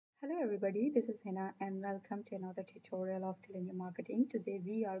Hello everybody, this is Hina and welcome to another tutorial of Millennium Marketing. Today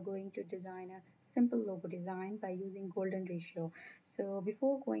we are going to design a simple logo design by using golden ratio. So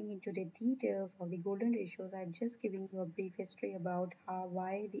before going into the details of the golden ratios, I'm just giving you a brief history about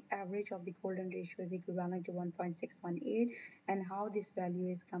why the average of the golden ratio is equivalent to 1.618 and how this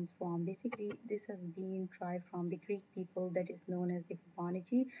value comes from. Basically, this has been derived from the Greek people that is known as the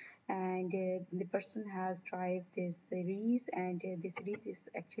Fibonacci, and the person has tried this series, and the series is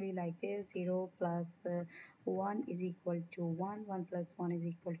actually like this: 0 plus 1 is equal to 1, 1 plus 1 is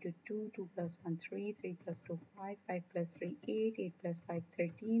equal to 2, 2 plus 1 3, 3 plus 2 5, 5 plus 3 8, 8 plus 5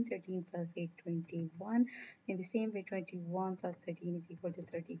 13, 13 plus 8 21. In the same way, 21 plus 13 is equal to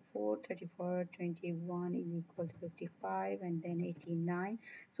 34, 34 21 is equal to 55, and then 89.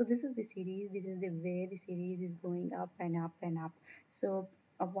 So this is the series, this is the way the series is going up and up and up. So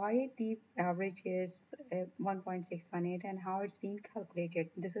why the average is 1.618 and how it's being calculated.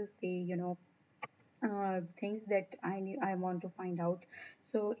 This is the things that I want to find out.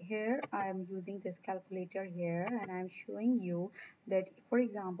 So here I am using this calculator here, and I'm showing you that, for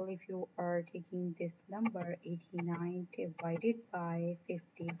example, if you are taking this number 89 divided by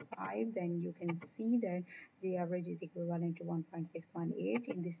 55, then you can see that the average is equivalent to 1.618.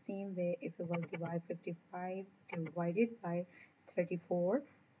 In the same way, if you will divide 55 divided by 34,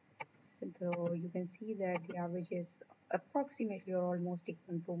 so you can see that the average is approximately or almost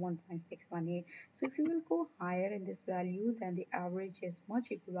equal to 1.618. So if you will go higher in this value, then the average is much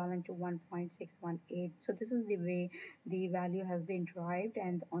equivalent to 1.618. So this is the way the value has been derived,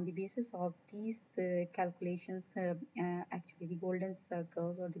 and on the basis of these calculations, actually the golden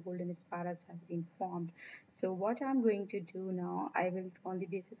circles or the golden spirals has been formed. So what I'm going to do now, I will, on the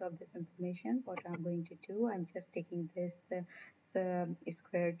basis of this information, what I'm going to do, I'm just taking this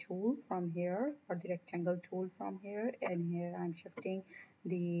square tool from here, or the rectangle tool from here, and here I'm shifting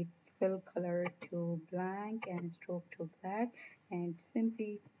the fill color to blank and stroke to black, and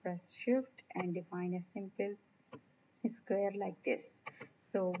simply press shift and define a simple square like this.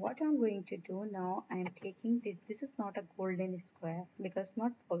 So what I'm going to do now, I'm taking this is not a golden square because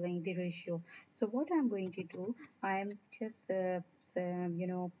not following the ratio. So what I'm going to do, I'm just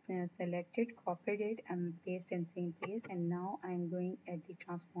selected, copied it and paste in same place, and now I'm going at the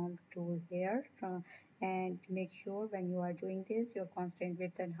transform tool here, and make sure when you are doing this your constant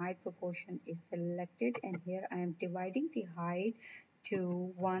width and height proportion is selected, and here I am dividing the height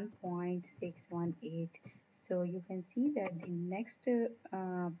to 1.618. So you can see that the next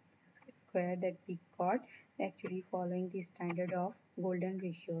square that we got actually following the standard of golden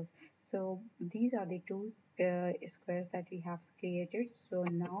ratios. So these are the two squares that we have created. So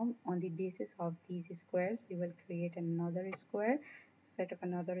now on the basis of these squares, we will create another square, set of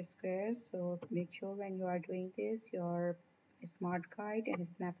another square. So make sure when you are doing this, your smart guide and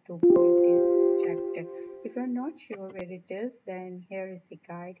snap to point is checked. If you're not sure where it is, then here is the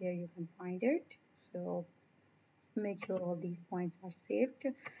guide. Here you can find it. So make sure all these points are saved,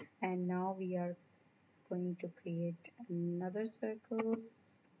 and now we are going to create another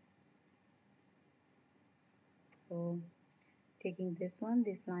circles. So taking this one,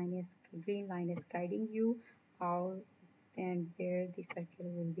 this line is green line is guiding you how and where the circle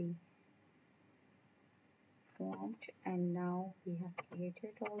will be formed, and now we have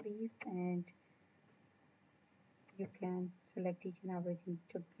created all these, and you can select each and everything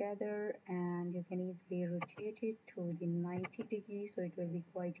together, and you can easily rotate it to the 90 degrees, so it will be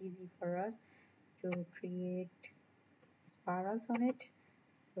quite easy for us to create spirals on it.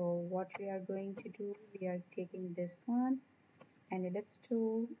 So what we are going to do, we are taking this one, an ellipse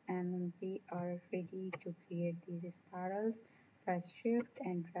tool, and we are ready to create these spirals. Press shift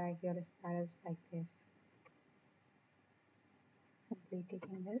and drag your spirals like this. Simply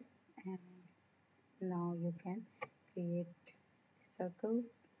taking this, and now you can create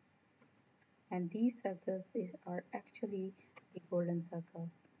circles, and these circles are actually the golden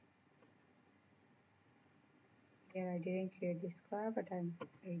circles. Here I didn't create the square, but I'm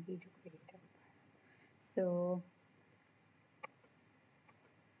ready to create a spiral. So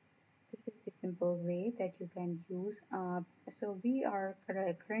this is the simple way that you can use. So we are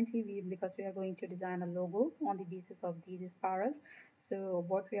currently, because we are going to design a logo on the basis of these spirals. So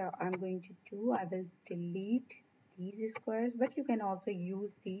what I'm going to do, I will delete these squares, but you can also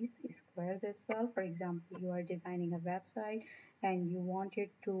use these squares as well. For example, you are designing a website and you want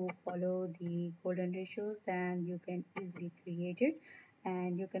it to follow the golden ratios, then you can easily create it,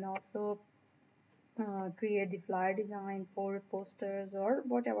 and you can also create the flyer design for posters or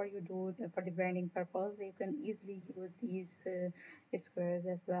whatever you do for the branding purpose. You can easily use these squares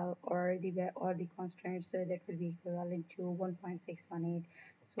as well, or the constraints that will be equivalent to 1.618.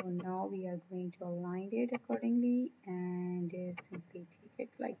 So now we are going to align it accordingly and simply take it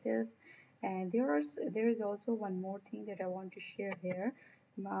like this. And there is also one more thing that I want to share here.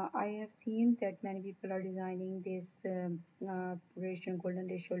 I have seen that many people are designing this golden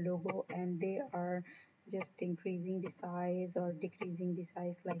ratio logo, and they are just increasing the size or decreasing the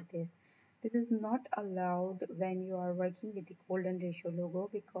size like this. This is not allowed when you are working with the golden ratio logo,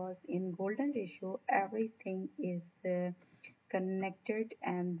 because in golden ratio everything is connected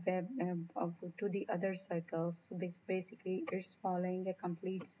and web to the other circles. So basically it's following a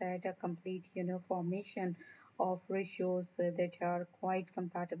complete set, a complete formation of ratios that are quite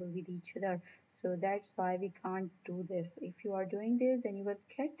compatible with each other. So that's why we can't do this. If you are doing this, then you will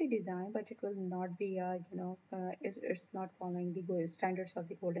get the design, but it will not be it's not following the standards of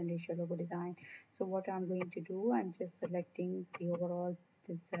the golden ratio logo design. So what I'm going to do, I'm just selecting the overall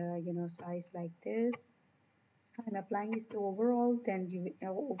size like this. I'm applying this to overall, then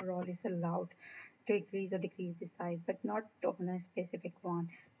overall is allowed to increase or decrease the size, but not on a specific one.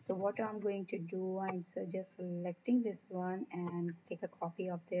 So what I'm going to do, I'm just selecting this one and take a copy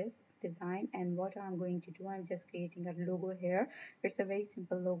of this design. And what I'm going to do, I'm just creating a logo here. It's a very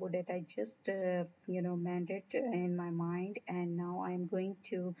simple logo that I just made it in my mind, and now I'm going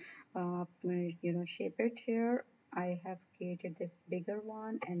to shape it here. I have created this bigger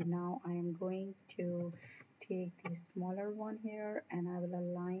one, and now I am going to take the smaller one here, and I will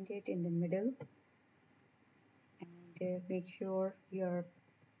align it in the middle, and make sure your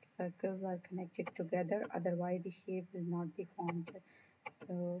circles are connected together, otherwise the shape will not be formed.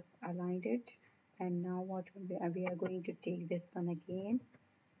 So aligned it, and now what we are going to take this one again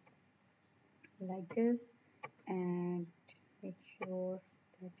like this, and make sure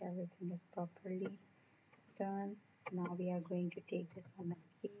that everything is properly done. Now we are going to take this one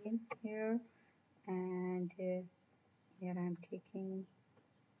again here, and here I'm taking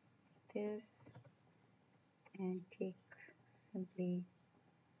this and simply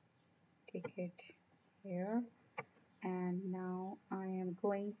take it here. And now I am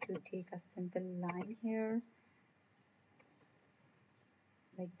going to take a simple line here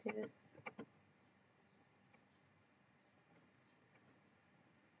like this,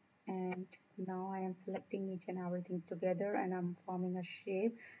 and now I am selecting each and everything together, and I'm forming a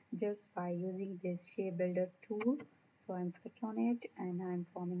shape just by using this shape builder tool. So I'm clicking on it and I'm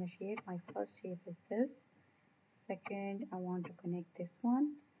forming a shape. My first shape is this. Second, I want to connect this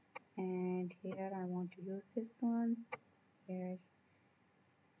one, and here I want to use this one, here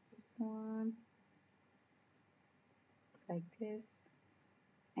this one like this,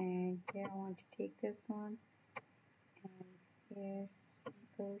 and here I want to take this one, and here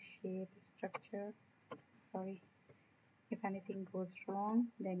simple shape structure. Sorry, if anything goes wrong,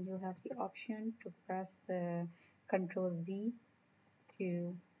 then you have the option to press Ctrl Z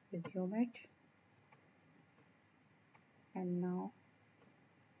to resume it. And now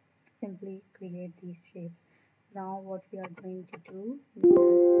simply create these shapes. Now what we are going to do, we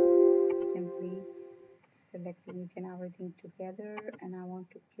are simply selecting each and everything together, and I want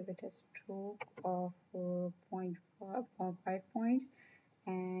to give it a stroke of 0.5 points.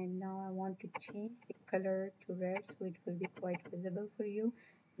 And now I want to change the color to red, so it will be quite visible for you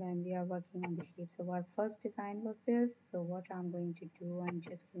when we are working on the shape. So our first design was this. So what I'm going to do, I'm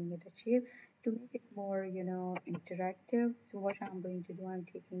just giving it a shape to make it more interactive. So what I'm going to do, I'm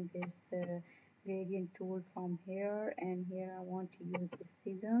taking this gradient tool from here, and here I want to use the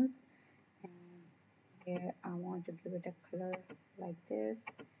seasons, and here I want to give it a color like this,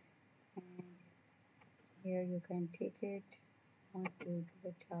 and here you can take it, want to give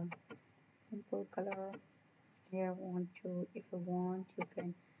it a simple color. Here want to, if you want, you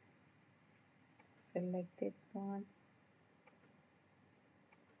can select this one.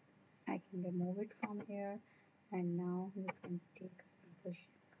 I can remove it from here, and now you can take a simple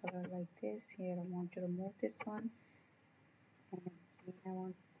color like this. Here I want to remove this one, and again I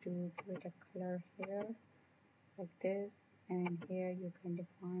want to give it a color here like this, and here you can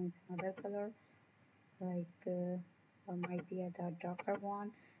define some other color like or might be a darker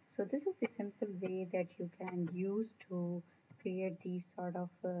one. So this is the simple way that you can use to create these sort of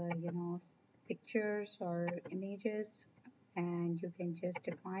pictures or images, and you can just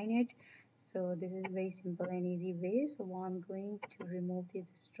define it. So this is a very simple and easy way. So I'm going to remove this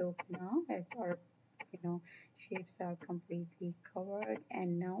stroke now, as our shapes are completely covered.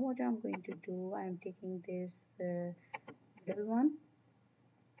 And now what I'm going to do, I'm taking this middle one,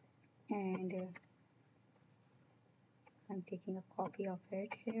 and I'm taking a copy of it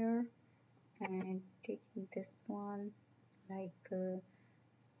here, and taking this one like for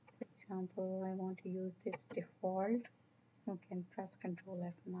example I want to use this default, You can press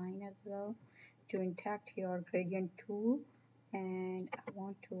Ctrl F9 as well to intact your gradient tool, and I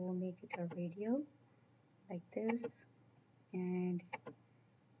want to make it a radial like this, and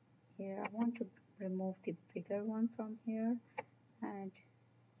here I want to remove the bigger one from here, and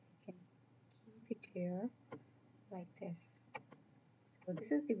you can keep it here like this. So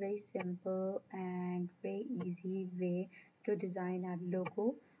this is the very simple and very easy way to design a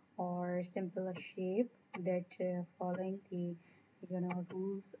logo or simple a shape that following the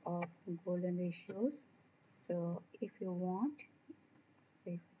rules of golden ratios. So if you want,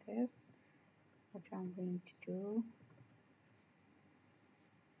 say for this, what I'm going to do,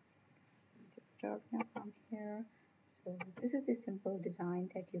 just start now from here. So this is the simple design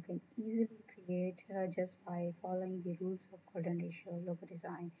that you can easily create just by following the rules of golden ratio logo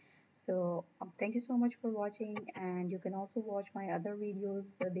design. So thank you so much for watching, and you can also watch my other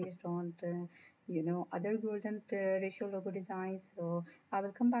videos based on other golden ratio logo designs. So I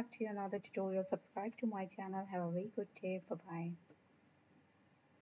will come back to you another tutorial. Subscribe to my channel. Have a very good day. Bye bye.